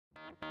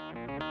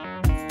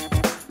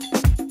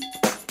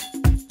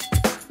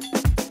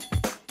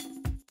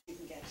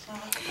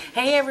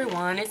Hey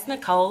everyone, it's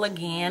Nicole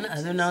again,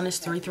 other known as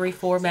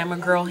 334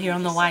 Bama Girl here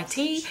on the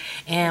YT,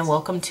 and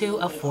welcome to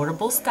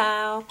Affordable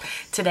Style.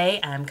 Today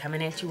I'm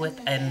coming at you with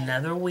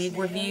another wig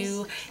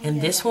review,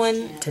 and this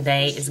one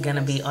today is going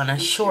to be on a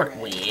short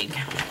wig.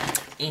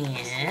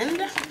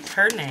 And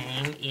her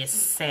name is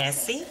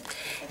Sassy,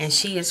 and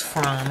she is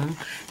from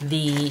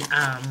the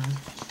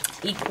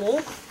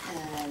Equal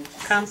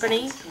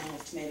company.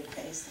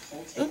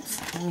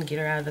 Oops, let me get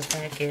her out of the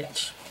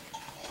package.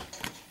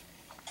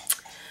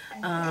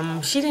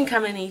 She didn't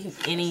come in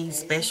any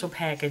special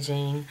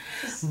packaging,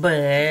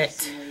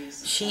 but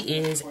she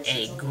is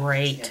a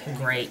great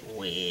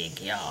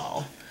wig,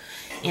 y'all.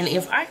 And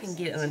if I can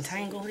get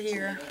untangled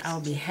here,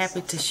 I'll be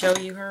happy to show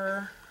you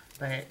her,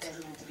 but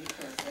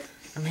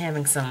I'm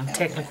having some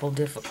technical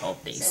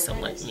difficulties, so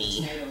let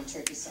me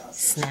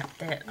snap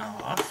that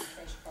off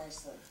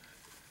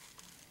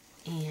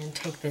and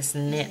take this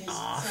net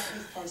off.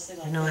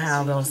 You know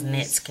how those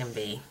nets can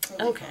be.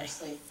 Okay.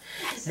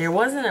 There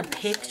wasn't a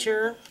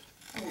picture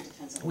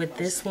with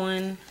this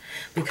one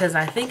because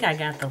I think I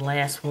got the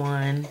last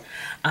one,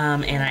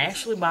 and I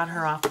actually bought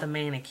her off the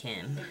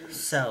mannequin,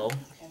 so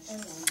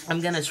I'm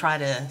gonna try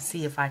to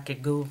see if I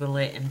could Google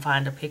it and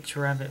find a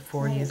picture of it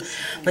for you.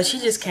 But she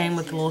just came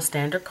with a little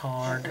standard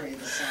card,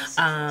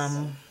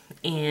 and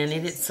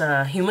it's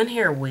a human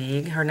hair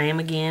wig. Her name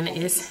again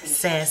is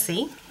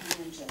Sassy,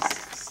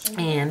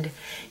 and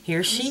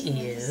here she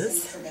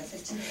is.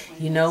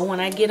 You know, when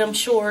I get them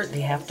short,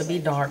 they have to be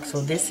dark.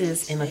 So this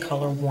is in the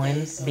color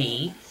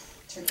 1B.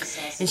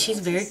 And she's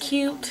very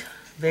cute,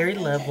 very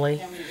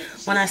lovely.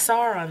 When I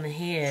saw her on the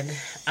head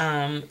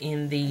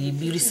in the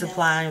beauty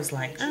supply, I was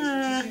like,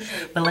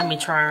 but let me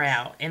try her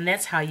out. And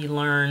that's how you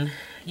learn,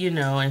 you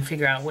know, and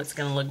figure out what's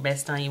going to look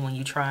best on you when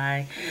you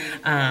try.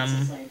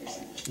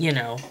 You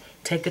know,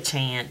 take a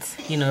chance.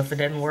 You know, if it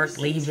doesn't work,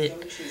 leave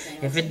it.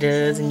 If it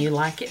does and you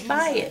like it,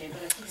 buy it.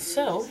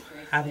 So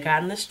I've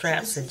gotten the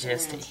straps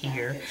adjusted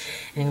here,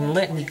 and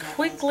let me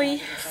quickly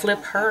flip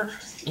her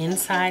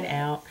inside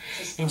out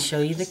and show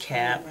you the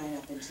cap.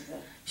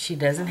 She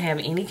doesn't have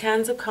any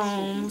kinds of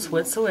combs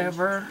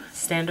whatsoever.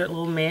 Standard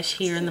little mesh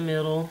here in the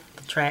middle,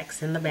 the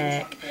tracks in the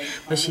back,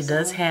 but she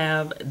does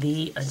have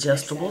the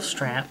adjustable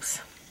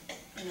straps.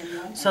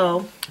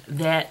 So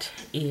that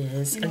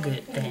is a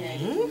good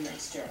thing.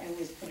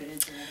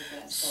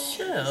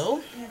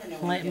 So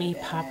let me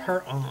pop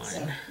her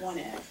on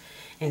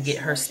and get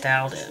her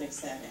styled up.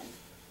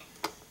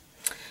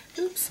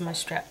 Oops, my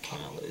strap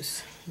came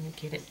loose. Let me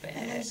get it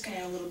back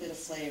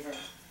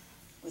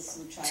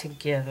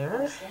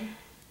together.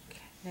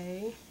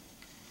 Okay.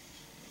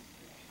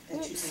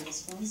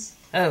 Oops.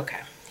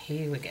 Okay,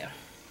 here we go.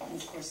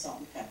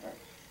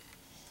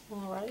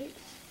 Alright.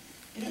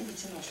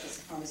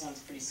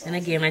 And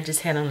again, I just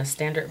had on a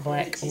standard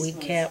black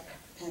wig cap.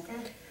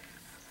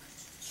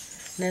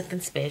 Nothing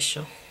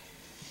special.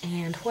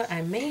 And what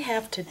I may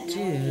have to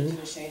do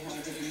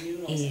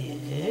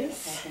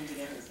is,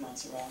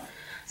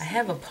 I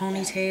have a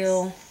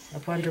ponytail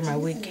up under my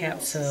wig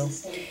cap, so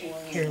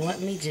here, let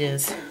me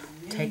just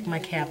take my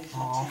cap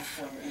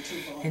off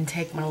and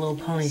take my little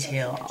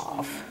ponytail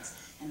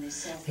off,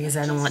 because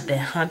I don't want that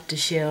hump to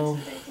show.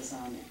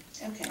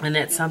 And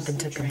that's something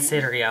to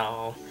consider,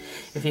 y'all.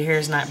 If your hair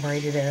is not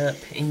braided up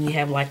and you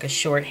have like a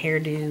short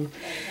hairdo,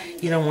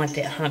 you don't want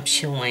that hump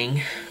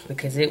showing,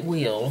 because it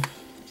will.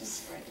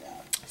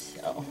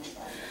 So,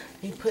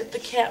 let me put the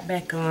cap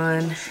back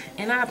on,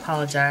 and I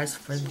apologize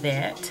for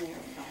that.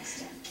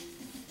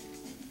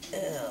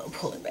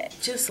 Pull it back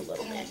just a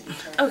little bit.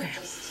 Okay,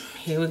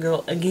 here we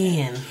go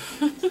again.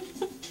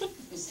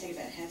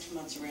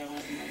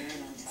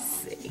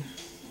 See.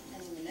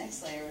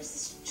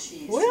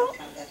 Well,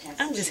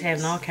 I'm just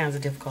having all kinds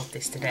of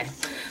difficulties today.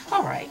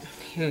 Alright,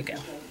 here we go.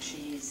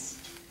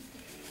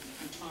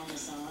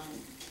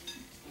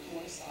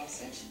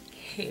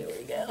 Here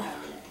we go.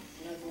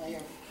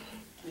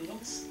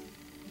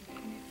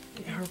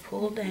 Get her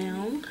pulled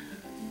down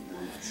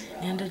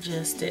and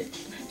adjust it.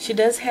 She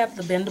does have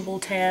the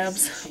bendable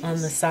tabs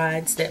on the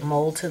sides that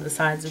mold to the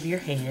sides of your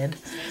head,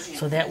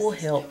 so that will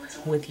help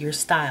with your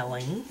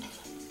styling.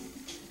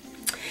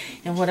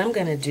 And what I'm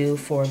going to do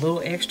for a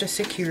little extra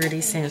security,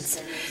 since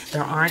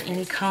there aren't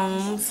any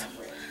combs,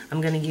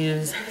 I'm going to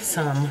use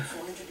some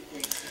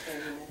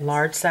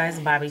large size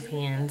bobby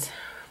pins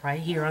right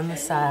here on the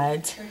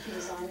sides,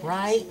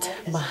 right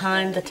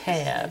behind the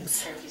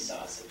tabs.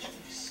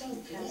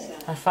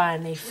 I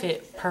find they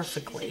fit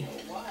perfectly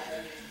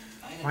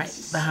right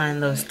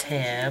behind those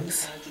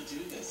tabs.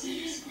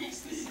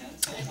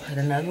 And put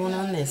another one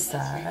on this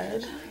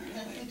side.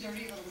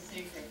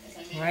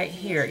 Right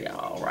here,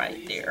 y'all,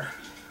 right there.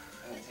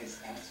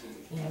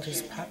 And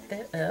just pop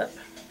that up.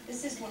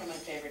 This is one of my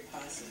favorite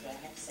pastas, but I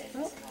have to say it's a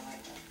lot.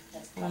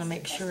 I want to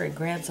make sure it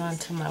grabs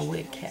onto my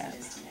wig cap.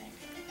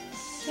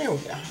 There we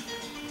go.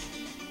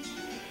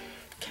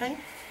 Okay.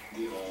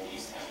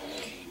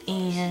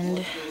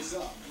 And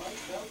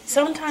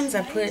sometimes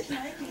I put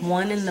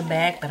one in the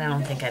back, but I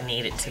don't think I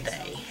need it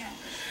today.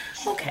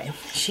 Okay,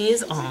 she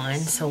is on,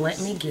 so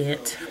let me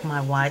get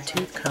my wide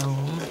tooth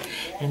comb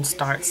and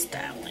start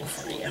styling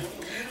for you.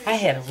 I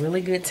had a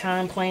really good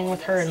time playing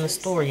with her in the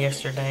store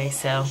yesterday,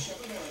 so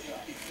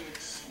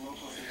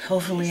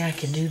hopefully I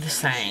can do the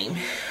same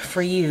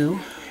for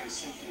you.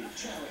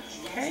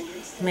 Okay,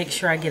 make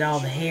sure I get all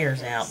the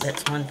hairs out.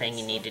 That's one thing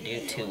you need to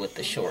do too with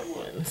the short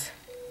ones.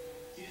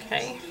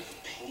 Okay,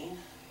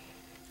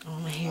 all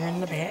my hair in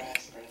the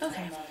back.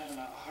 Okay,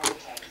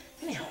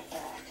 now,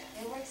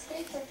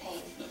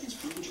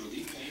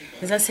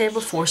 as I said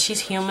before,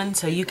 she's human,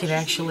 so you could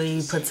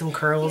actually put some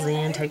curls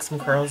in, take some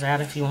curls out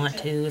if you want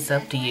to. It's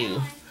up to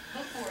you.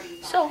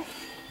 So,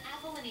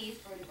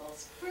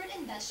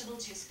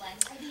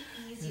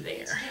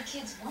 there.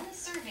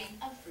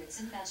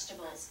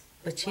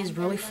 But she's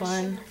really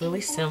fun,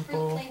 really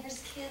simple.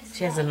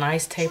 She has a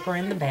nice taper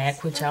in the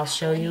back, which I'll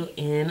show you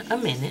in a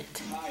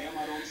minute.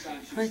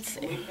 Let's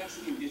see.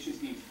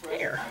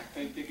 There.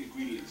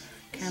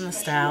 Kind of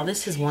style.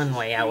 This is one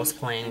way I was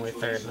playing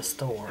with her in the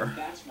store.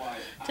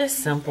 Just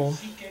simple.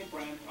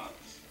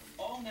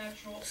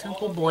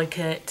 Simple boy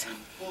cut.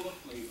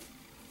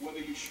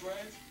 Okay.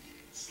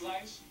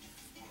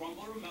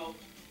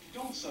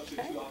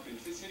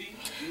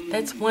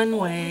 That's one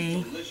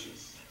way.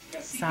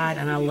 Side,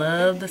 and I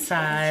love the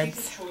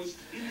sides.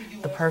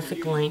 The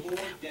perfect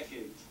length.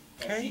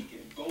 Okay.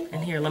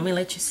 And here, let me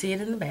let you see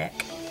it in the back.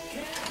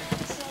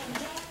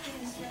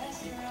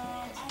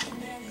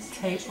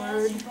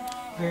 Tapered.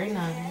 Very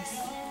nice.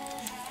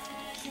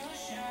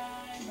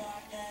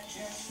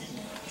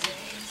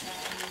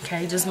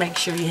 Okay, just make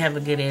sure you have a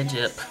good edge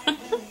up.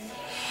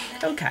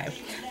 Okay,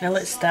 now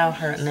let's style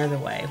her another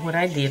way. What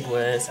I did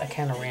was I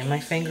kind of ran my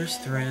fingers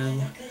through,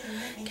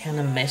 kind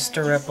of messed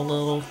her up a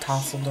little,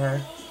 tousled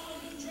her.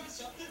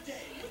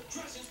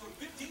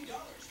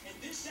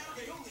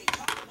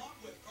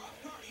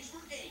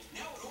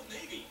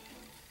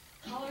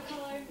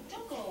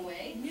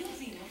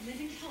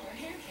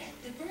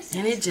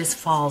 And it just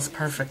falls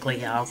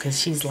perfectly, y'all, because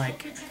she's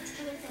like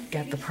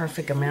got the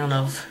perfect amount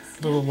of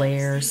little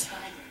layers.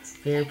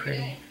 Very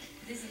pretty.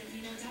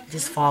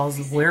 Just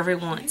falls wherever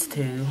it wants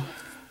to.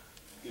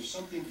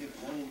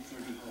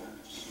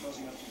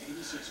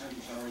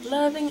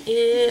 Loving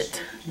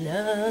it.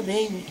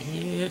 Loving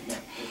it.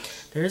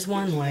 There's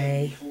one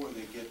way.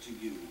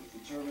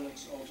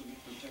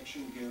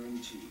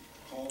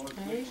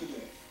 Okay.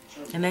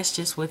 And that's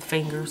just with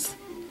fingers.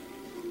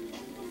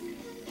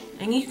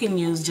 And you can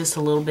use just a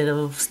little bit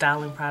of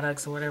styling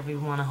products or whatever you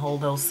want to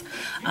hold those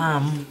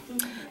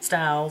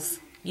styles,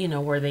 you know,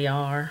 where they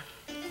are.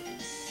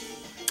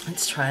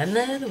 Let's try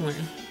another one.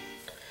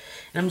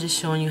 And I'm just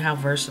showing you how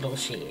versatile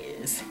she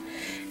is.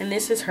 And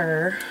this is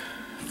her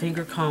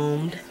finger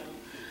combed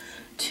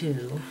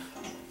to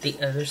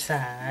the other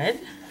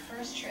side. The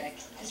first trick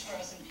is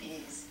frozen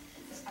peas,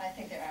 because I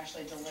think they're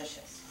actually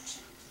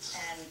delicious.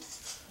 And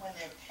when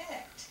they're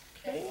picked,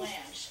 they're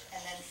blanched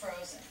and then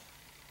frozen.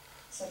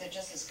 So they're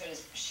just as good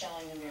as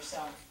shelling them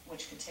yourself,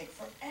 which could take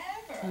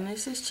forever. And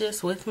this is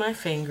just with my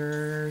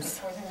fingers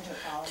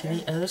to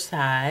the other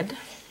side.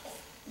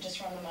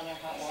 Just run them under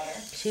hot water.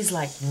 She's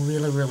like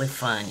really, really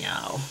fun,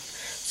 y'all.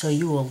 So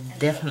you will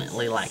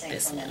definitely like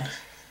this one.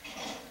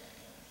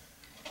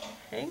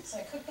 Okay. So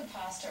I cooked the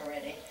pasta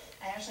already.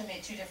 I actually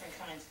made two different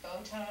kinds,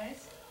 bow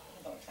ties,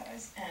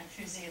 and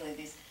fusilli,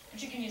 these,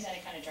 but you can use any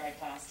kind of dried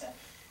pasta.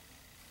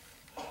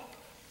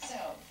 So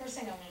first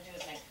thing I'm going to do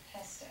is make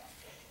pesto,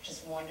 which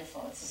is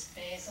wonderful. It's this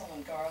basil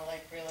and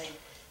garlic, really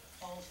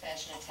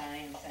old-fashioned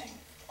Italian thing.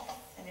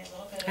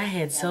 I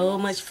had so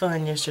much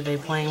fun yesterday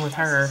playing with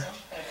her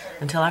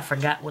until I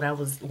forgot where I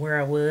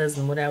was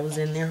and what I was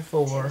in there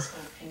for.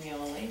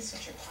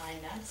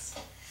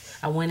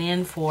 I went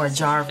in for a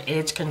jar of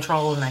edge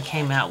control and I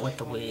came out with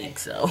the wig,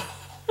 so.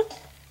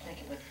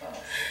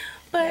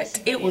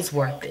 But it was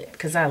worth it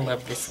because I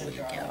love this wig,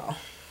 y'all.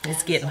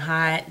 It's getting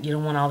hot. You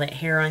don't want all that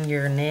hair on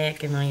your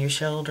neck and on your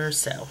shoulders,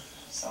 so.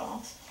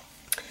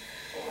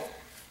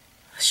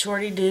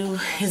 Shorty do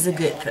is a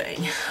good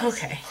thing.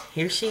 Okay,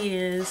 here she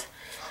is.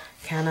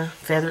 Kind of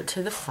feathered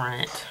to the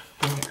front.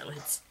 Here,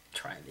 let's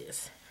try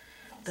this.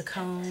 The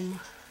comb.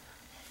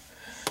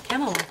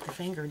 Kind of like the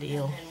finger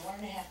deal. And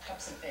 1.5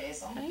 cups of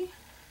basil. Okay.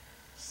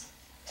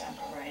 Dump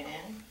it right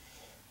in.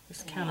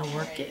 Just kind of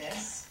work it.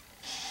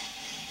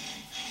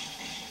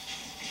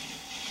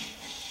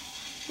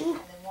 Ooh.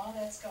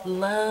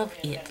 Love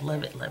it,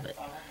 love it, love it.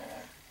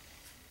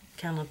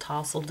 Kind of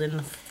tousled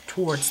in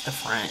towards the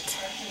front.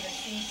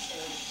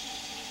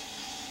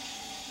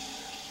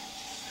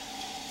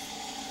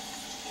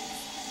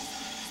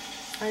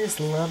 I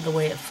just love the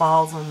way it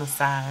falls on the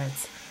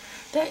sides.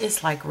 That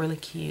is like really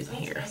cute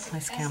here.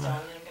 Let's kind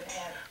of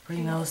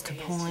bring those to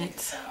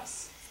points.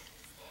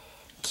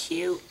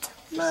 Cute.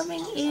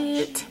 Loving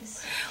it.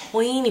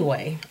 Well,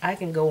 anyway, I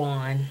can go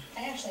on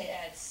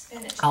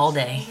all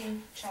day,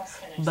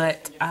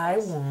 but I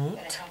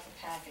won't.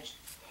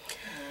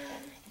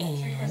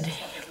 And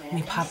let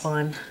me pop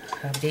on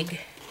a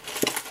big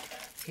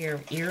pair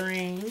of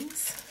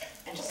earrings.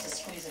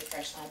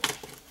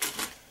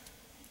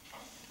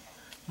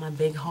 my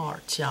big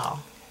heart, y'all.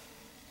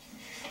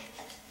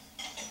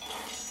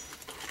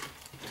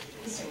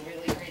 It's a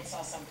really great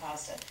sauce on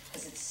pasta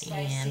because it's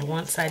spicy. And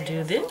once I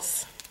do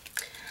this,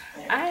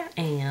 I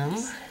am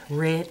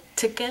ready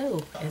to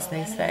go, as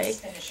they say.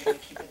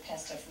 Keep the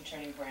pesto from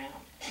turning brown.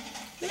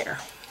 There.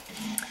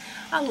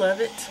 I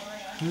love it.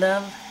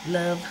 Love,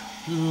 love,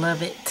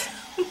 love it.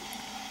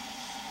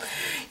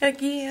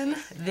 Again,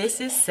 this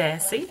is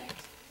Sassy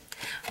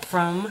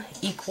from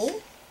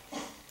Equal.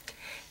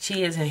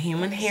 She is a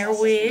human hair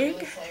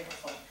wig,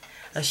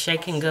 a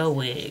shake and go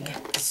wig.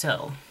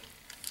 So,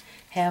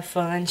 have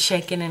fun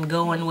shaking and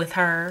going with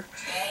her.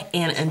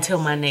 And until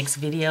my next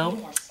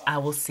video, I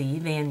will see you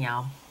then,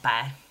 y'all.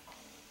 Bye.